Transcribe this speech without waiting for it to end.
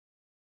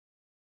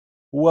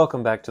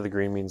Welcome back to the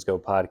Green Means Go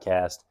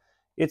podcast.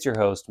 It's your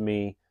host,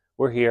 me.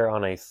 We're here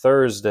on a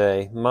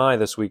Thursday.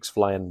 This week's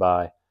flying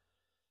by.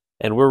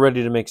 And we're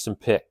ready to make some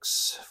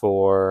picks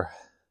for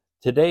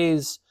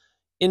today's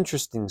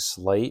interesting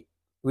slate.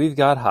 We've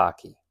got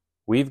hockey.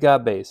 We've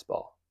got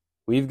baseball.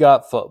 We've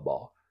got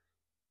football.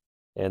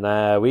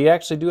 And we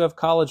actually do have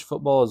college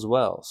football as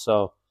well.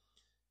 So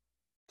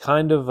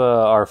kind of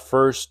our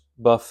first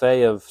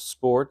buffet of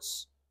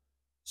sports.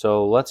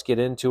 So let's get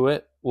into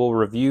it. We'll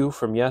review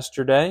from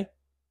yesterday.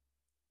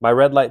 My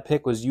red light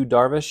pick was Yu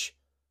Darvish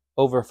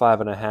over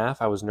 5.5.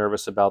 I was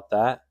nervous about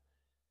that.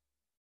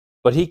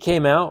 But he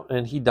came out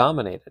and he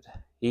dominated.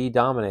 He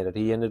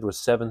ended with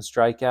 7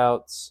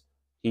 strikeouts.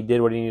 He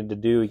did what he needed to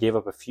do. He gave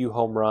up a few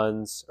home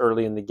runs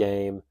early in the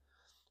game.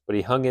 But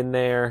he hung in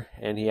there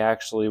and he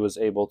actually was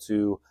able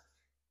to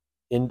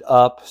end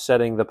up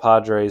setting the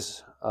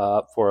Padres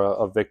up for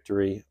a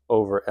victory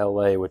over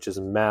LA, which is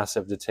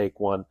massive to take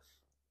one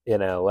in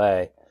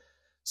LA.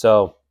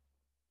 So,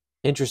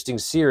 interesting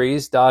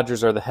series.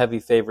 Dodgers are the heavy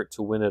favorite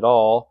to win it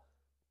all.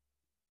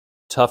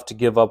 Tough to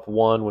give up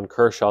one when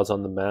Kershaw's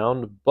on the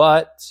mound,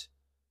 but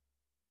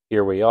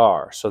here we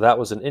are. So that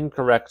was an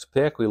incorrect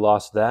pick. We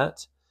lost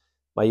that.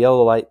 My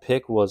yellow light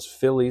pick was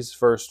Phillies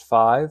first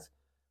 5.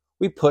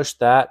 We pushed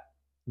that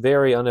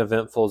very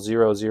uneventful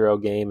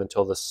 0-0 game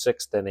until the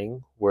 6th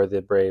inning, where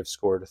the Braves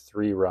scored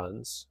 3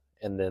 runs,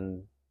 and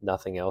then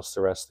nothing else the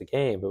rest of the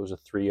game. It was a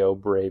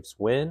 3-0 Braves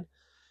win.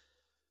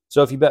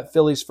 So if you bet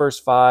Phillies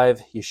first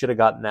 5, you should have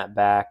gotten that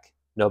back.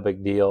 No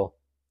big deal.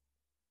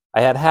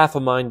 I had half a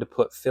mind to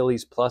put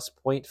Phillies plus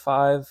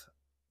 0.5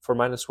 for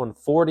minus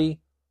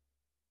 140.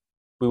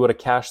 We would have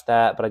cashed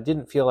that, but I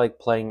didn't feel like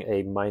playing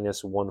a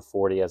minus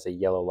 140 as a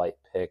yellow light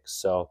pick,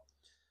 so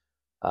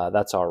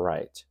that's all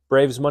right.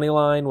 Braves money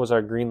line was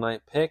our green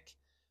light pick.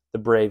 The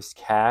Braves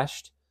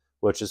cashed,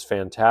 which is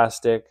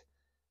fantastic.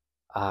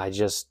 I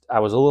was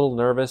a little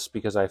nervous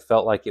because I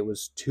felt like it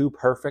was too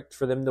perfect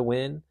for them to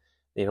win.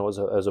 You know, it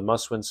was a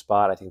must-win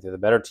spot. I think they're the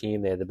better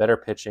team. They had the better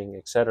pitching,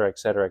 et cetera, et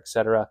cetera, et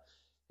cetera.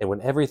 And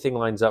when everything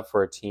lines up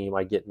for a team,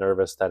 I get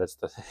nervous that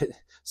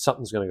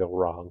something's going to go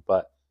wrong.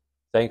 But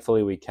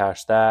thankfully, we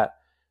cashed that.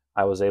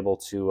 I was able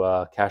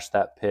to cash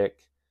that pick.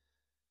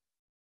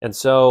 And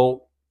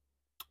so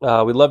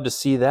we love to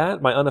see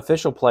that. My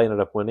unofficial play ended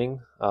up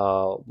winning.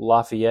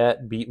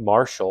 Lafayette beat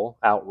Marshall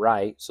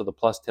outright, so the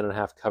plus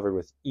 10.5 covered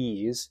with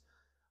ease.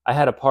 I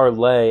had a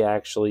parlay,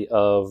 actually,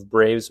 of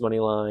Braves money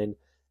line,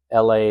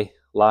 LA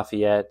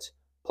Lafayette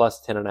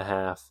plus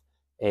 10.5,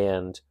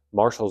 and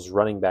Marshall's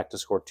running back to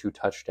score 2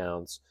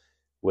 touchdowns,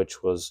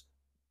 which was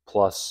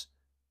plus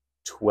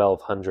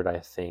 1,200, I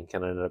think,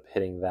 and I ended up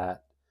hitting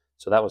that.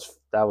 So that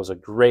was a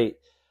great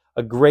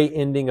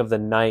ending of the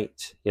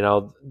night. You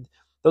know,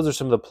 those are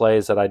some of the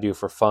plays that I do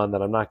for fun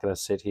that I'm not going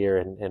to sit here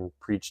and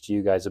preach to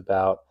you guys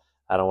about.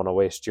 I don't want to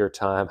waste your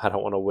time. I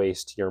don't want to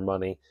waste your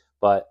money,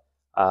 but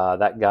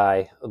that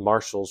guy,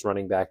 Marshall's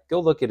running back, go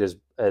look at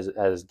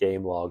his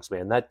game logs,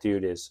 man. That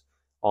dude is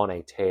on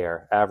a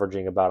tear,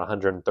 averaging about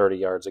 130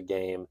 yards a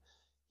game.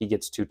 He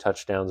gets 2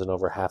 touchdowns in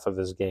over half of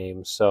his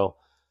games. So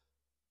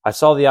I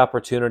saw the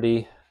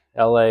opportunity.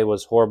 LA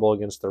was horrible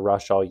against the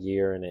rush all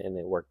year, and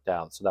it worked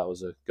out. So that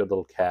was a good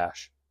little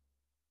cash.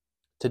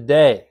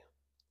 Today,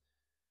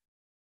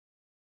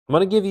 I'm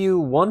going to give you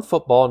 1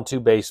 football and 2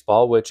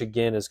 baseball, which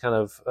again is kind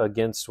of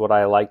against what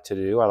I like to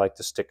do. I like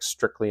to stick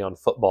strictly on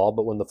football,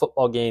 but when the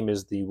football game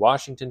is the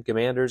Washington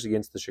Commanders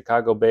against the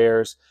Chicago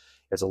Bears,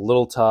 it's a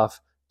little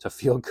tough to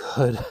feel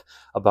good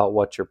about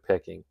what you're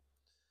picking.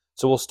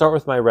 So we'll start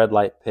with my red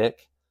light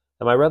pick,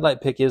 and my red light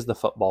pick is the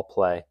football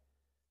play.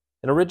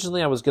 And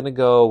originally I was going to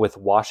go with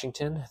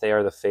Washington. They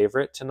are the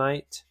favorite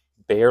tonight,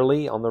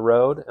 barely on the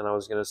road, and I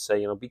was going to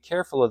say, be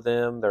careful of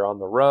them. They're on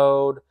the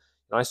road.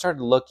 I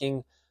started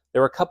looking.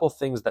 There were a couple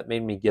things that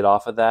made me get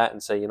off of that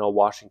and say,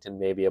 Washington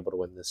may be able to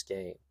win this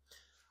game.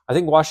 I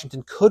think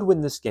Washington could win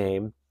this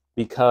game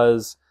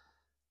because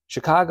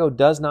Chicago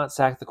does not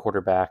sack the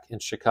quarterback,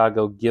 and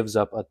Chicago gives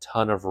up a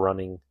ton of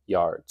running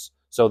yards.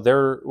 So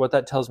what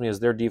that tells me is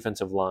their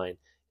defensive line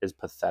is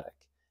pathetic.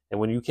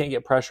 And when you can't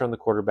get pressure on the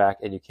quarterback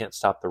and you can't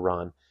stop the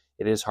run,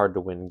 it is hard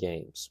to win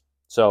games.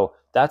 So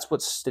that's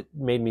what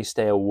made me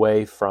stay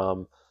away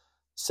from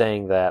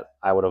saying that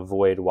I would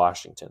avoid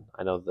Washington.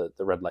 I know the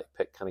red light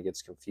pick kind of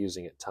gets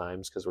confusing at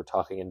times because we're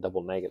talking in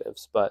double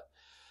negatives, but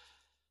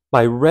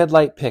my red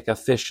light pick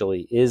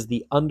officially is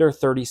the under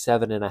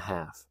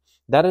 37.5.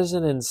 That is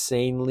an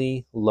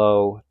insanely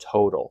low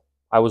total.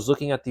 I was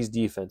looking at these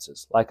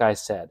defenses. Like I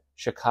said,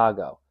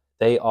 Chicago,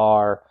 they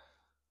are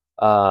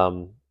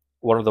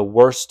one of the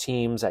worst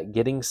teams at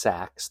getting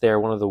sacks. They're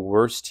one of the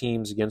worst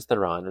teams against the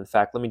run. In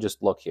fact, let me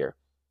just look here.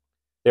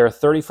 They're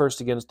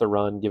 31st against the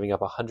run, giving up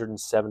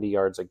 170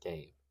 yards a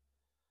game.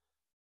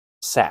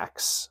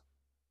 Sacks.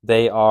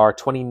 They are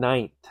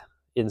 29th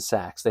in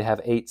sacks. They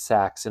have 8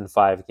 sacks in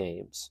 5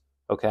 games.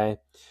 Okay?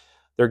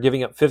 They're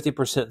giving up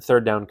 50%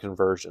 third down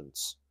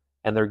conversions.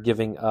 And they're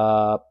giving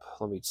up,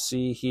 let me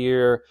see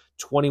here,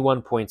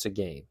 21 points a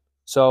game.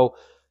 So,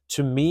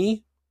 to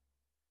me,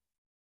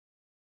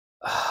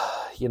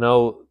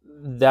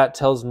 that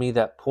tells me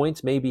that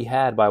points may be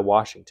had by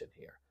Washington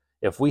here.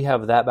 If we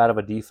have that bad of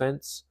a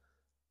defense,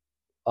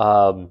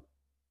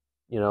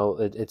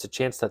 it's a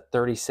chance that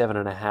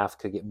 37.5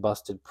 could get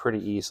busted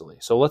pretty easily.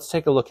 So let's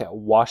take a look at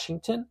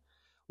Washington.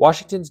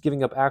 Washington's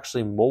giving up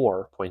actually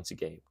more points a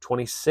game,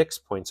 26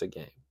 points a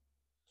game.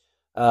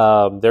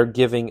 They're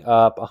giving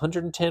up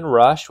 110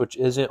 rush, which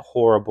isn't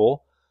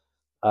horrible.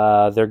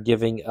 They're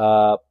giving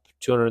up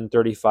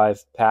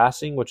 235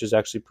 passing, which is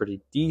actually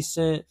pretty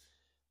decent.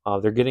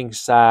 They're getting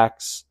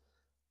sacks.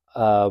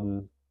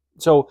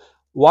 So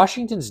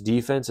Washington's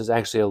defense is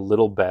actually a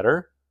little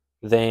better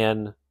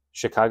than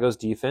Chicago's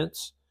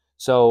defense.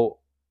 So,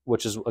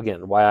 which is,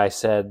 again, why I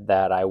said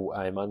that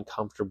I'm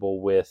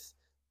uncomfortable with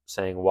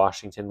saying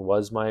Washington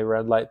was my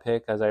red light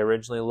pick as I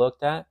originally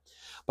looked at.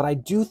 But I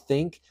do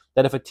think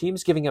that if a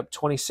team's giving up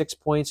 26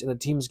 points and a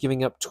team's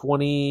giving up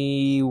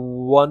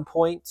 21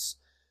 points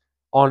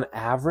on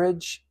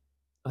average,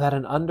 that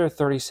an under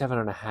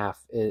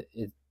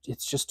 37.5,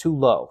 it's just too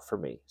low for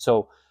me.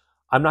 So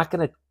I'm not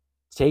going to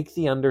take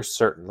the under,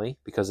 certainly,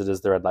 because it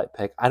is the red light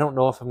pick. I don't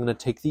know if I'm going to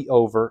take the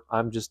over.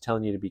 I'm just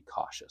telling you to be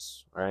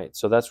cautious. All right,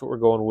 so that's what we're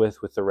going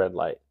with the red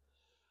light.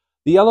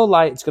 The yellow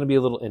light is going to be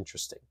a little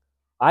interesting.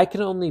 I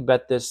can only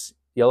bet this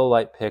yellow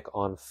light pick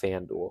on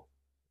FanDuel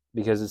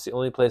because it's the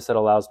only place that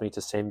allows me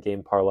to same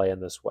game parlay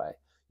in this way.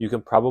 You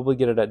can probably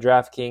get it at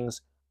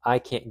DraftKings. I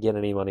can't get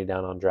any money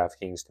down on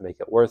DraftKings to make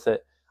it worth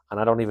it,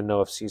 and I don't even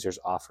know if Caesars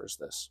offers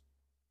this.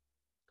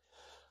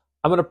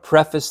 I'm going to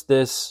preface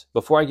this,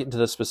 before I get into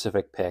the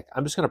specific pick,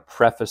 I'm just going to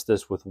preface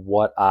this with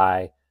what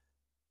I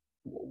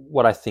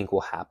think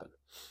will happen.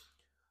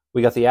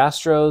 We got the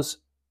Astros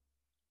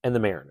and the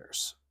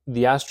Mariners.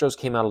 The Astros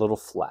came out a little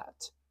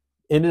flat.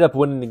 Ended up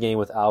winning the game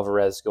with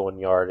Alvarez going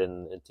yard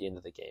at the end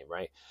of the game,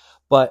 right?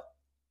 But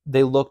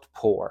they looked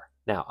poor.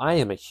 Now, I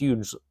am a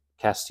huge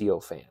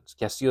Castillo fan.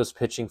 Castillo's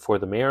pitching for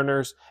the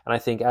Mariners, and I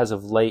think as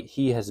of late,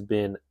 he has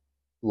been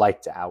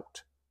lights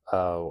out.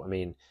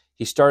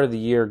 He started the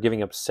year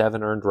giving up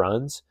 7 earned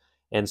runs,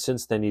 and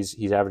since then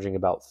he's averaging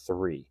about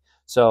 3.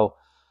 So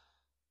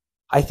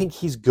I think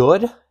he's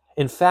good.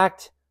 In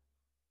fact,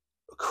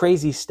 a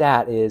crazy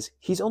stat is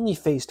he's only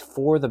faced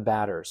 4 of the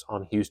batters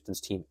on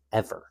Houston's team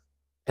ever,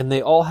 and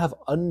they all have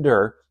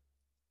under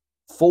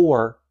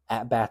 4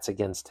 at-bats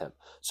against him.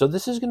 So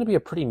this is going to be a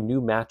pretty new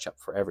matchup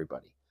for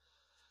everybody.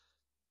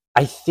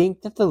 I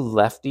think that the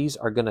lefties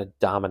are going to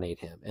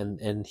dominate him,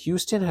 and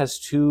Houston has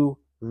 2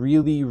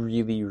 really,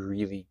 really,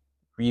 really,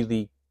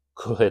 really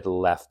good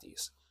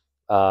lefties.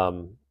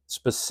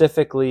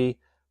 Specifically,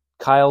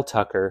 Kyle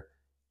Tucker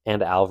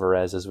and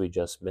Alvarez, as we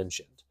just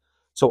mentioned.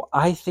 So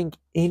I think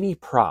any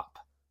prop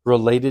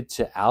related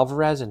to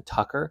Alvarez and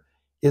Tucker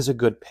is a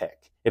good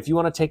pick. If you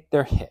want to take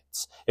their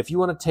hits, if you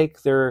want to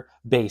take their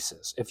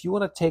bases, if you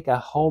want to take a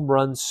home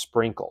run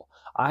sprinkle,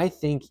 I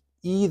think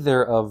any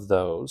of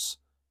those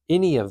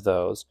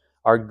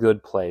are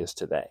good plays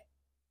today.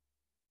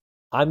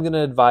 I'm going to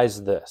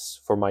advise this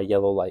for my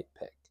yellow light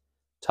pick.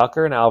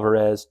 Tucker and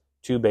Alvarez,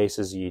 2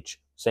 bases each,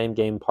 same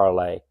game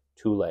parlay,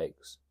 2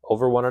 legs.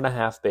 Over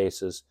 1.5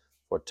 bases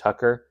for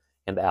Tucker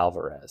and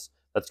Alvarez.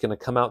 That's going to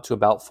come out to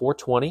about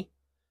 420,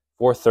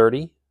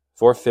 430,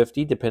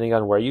 450, depending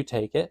on where you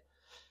take it.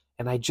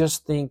 And I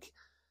just think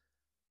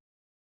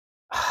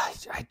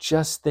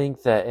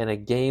that in a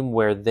game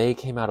where they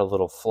came out a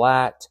little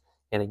flat,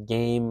 in a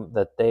game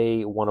that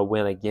they want to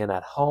win again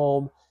at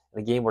home,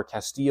 in a game where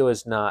Castillo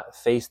has not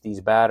faced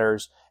these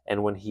batters,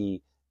 and when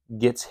he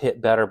gets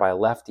hit better by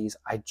lefties,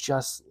 I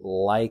just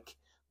like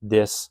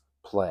this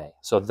play.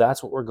 So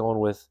that's what we're going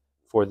with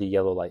for the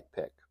yellow light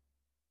pick.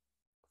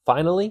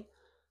 Finally,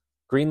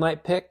 green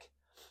light pick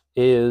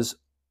is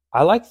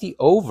I like the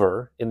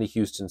over in the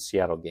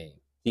Houston-Seattle game.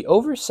 The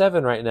over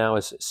 7 right now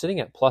is sitting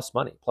at plus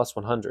money, plus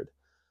 100.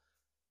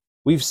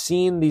 We've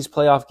seen these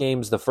playoff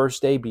games the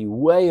first day be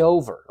way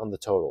over on the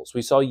totals.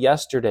 We saw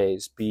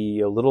yesterday's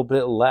be a little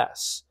bit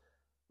less.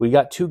 We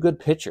got 2 good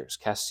pitchers,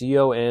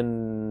 Castillo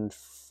and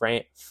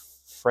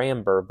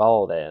Framber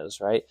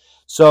Valdez, right?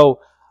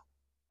 So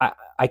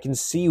I can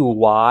see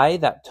why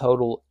that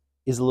total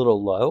is a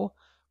little low,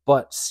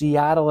 but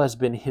Seattle has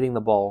been hitting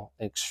the ball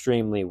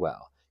extremely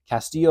well.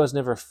 Castillo has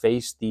never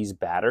faced these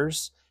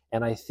batters,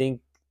 and I think,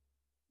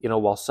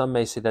 while some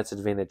may say that's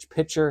advantage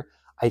pitcher,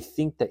 I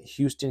think that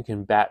Houston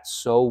can bat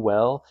so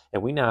well,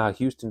 and we know how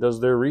Houston does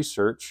their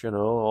research,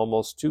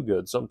 almost too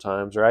good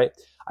sometimes, right?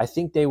 I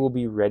think they will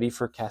be ready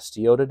for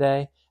Castillo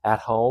today at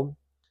home.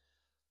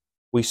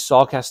 We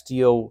saw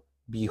Castillo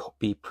be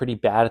pretty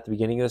bad at the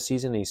beginning of the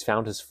season, and he's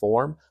found his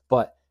form.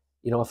 But,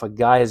 if a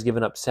guy has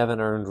given up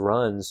 7 earned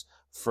runs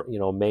for,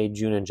 May,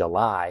 June, and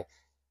July,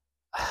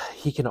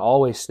 he can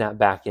always snap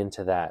back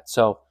into that.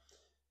 So,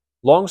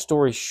 long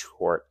story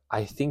short,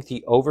 I think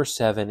the over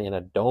 7 in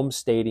a dome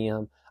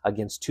stadium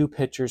against 2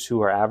 pitchers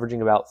who are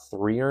averaging about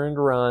 3 earned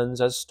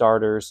runs as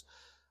starters,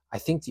 I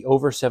think the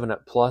over 7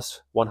 at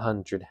plus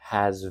 100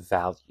 has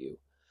value.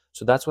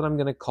 So that's what I'm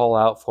going to call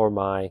out for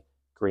my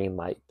green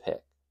light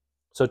pick.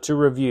 So to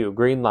review,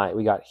 green light,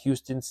 we got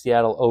Houston,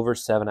 Seattle over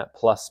 7 at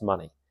plus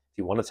money. If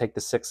you want to take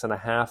the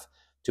 6.5,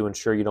 to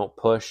ensure you don't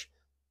push,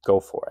 go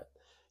for it.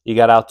 You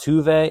got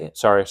Altuve,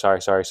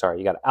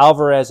 You got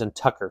Alvarez and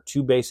Tucker,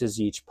 2 bases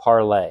each,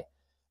 parlay,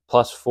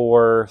 plus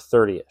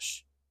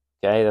 430-ish.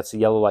 Okay, that's the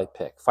yellow light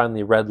pick.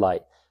 Finally, red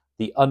light.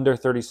 The under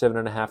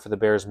 37.5 for the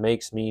Bears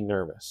makes me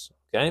nervous.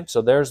 Okay,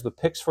 so there's the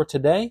picks for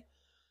today.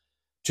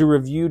 To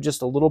review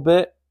just a little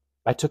bit,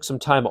 I took some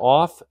time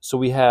off, so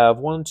we have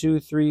 1, 2,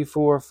 3,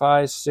 4,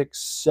 5, 6,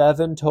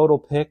 7 total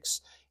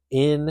picks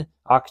in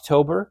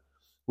October.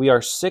 We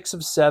are 6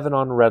 of 7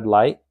 on red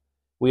light.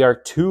 We are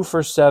 2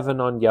 for 7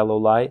 on yellow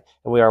light,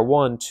 and we are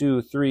 1,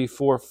 2, 3,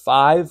 4,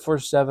 5 for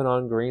 7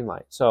 on green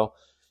light. So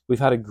we've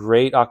had a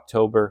great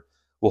October.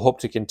 We'll hope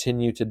to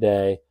continue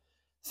today.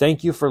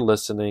 Thank you for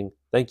listening.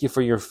 Thank you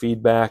for your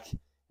feedback,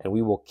 and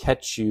we will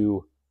catch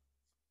you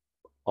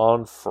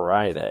on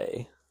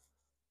Friday.